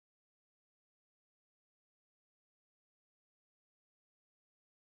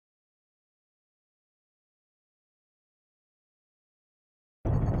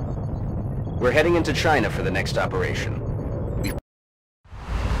We're heading into China for the next operation.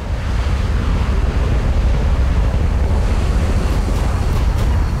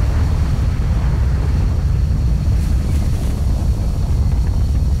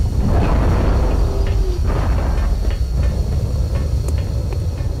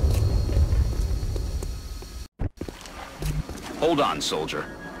 Hold on, soldier.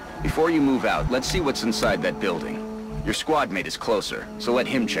 Before you move out, let's see what's inside that building. Your squad mate is closer, so let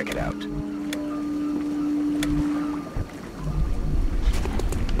him check it out.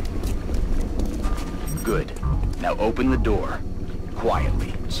 Good. Now open the door.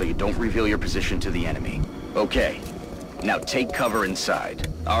 Quietly, so you don't reveal your position to the enemy. Okay. Now take cover inside.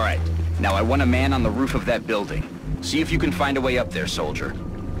 Alright. Now I want a man on the roof of that building. See if you can find a way up there, soldier.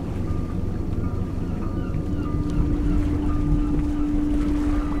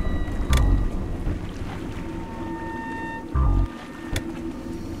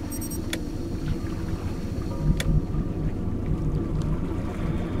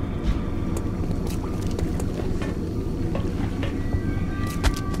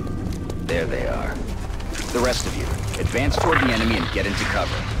 There they are. The rest of you, advance toward the enemy and get into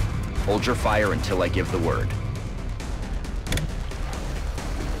cover. Hold your fire until I give the word.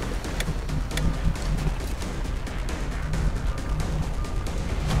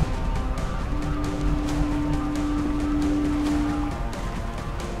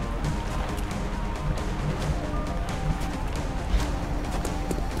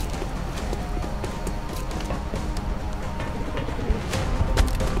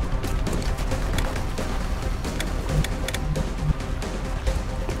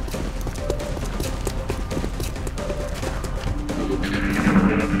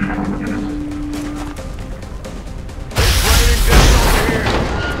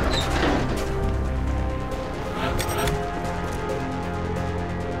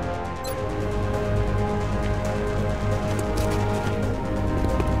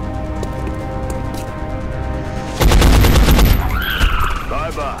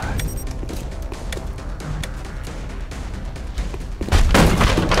 Bye-bye.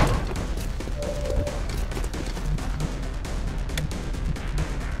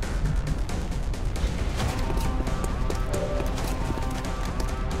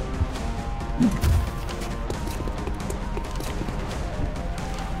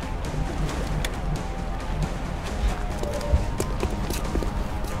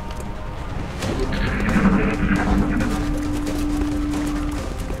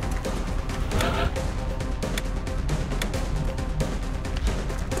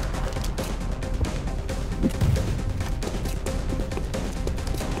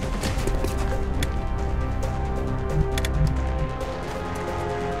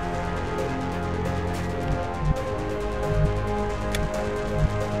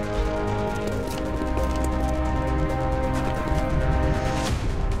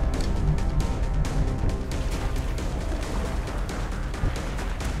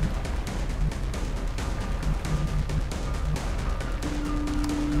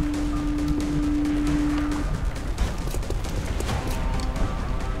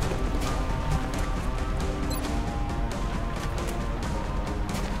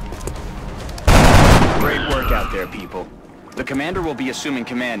 Out there, people. The commander will be assuming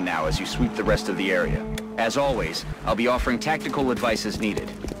command now as you sweep the rest of the area. As always, I'll be offering tactical advice as needed.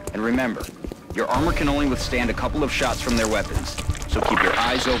 And remember, your armor can only withstand a couple of shots from their weapons, so keep your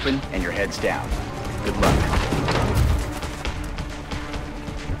eyes open and your heads down. Good luck.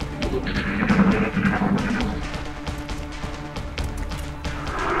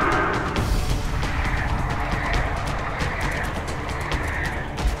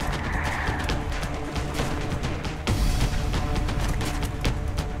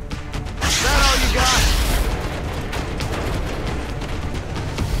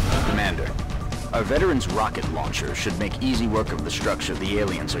 Our veteran's rocket launcher should make easy work of the structure the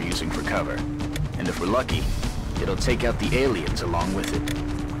aliens are using for cover. And if we're lucky, it'll take out the aliens along with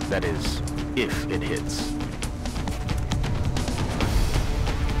it. That is, if it hits.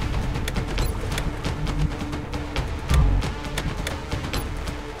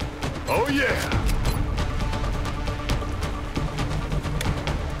 Oh yeah!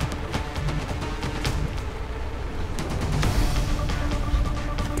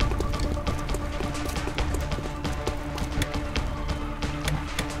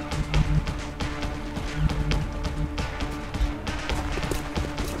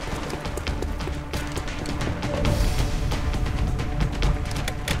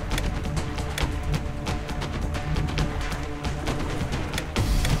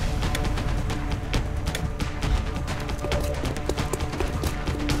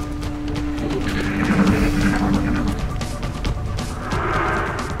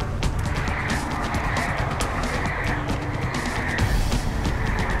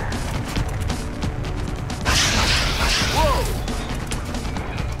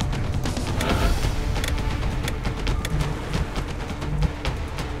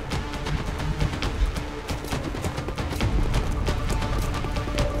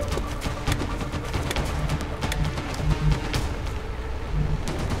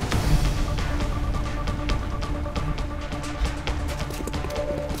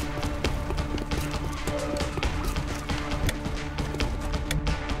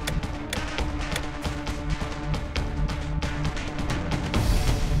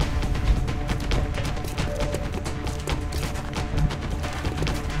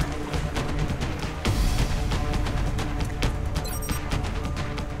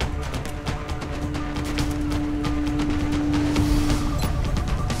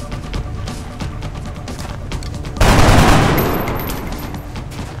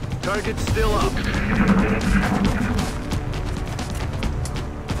 Target's still up.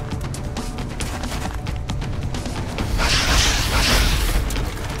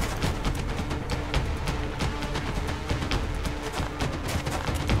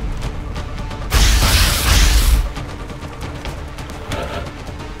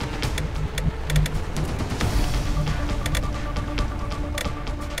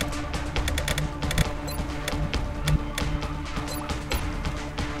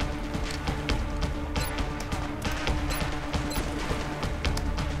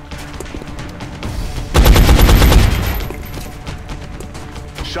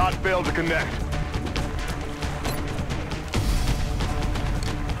 Shot failed to connect.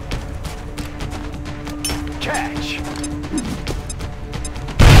 Catch!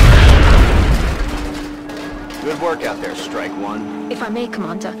 Good work out there, Strike One. If I may,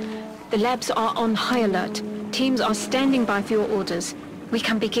 Commander, the labs are on high alert. Teams are standing by for your orders. We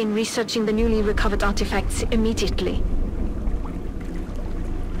can begin researching the newly recovered artifacts immediately.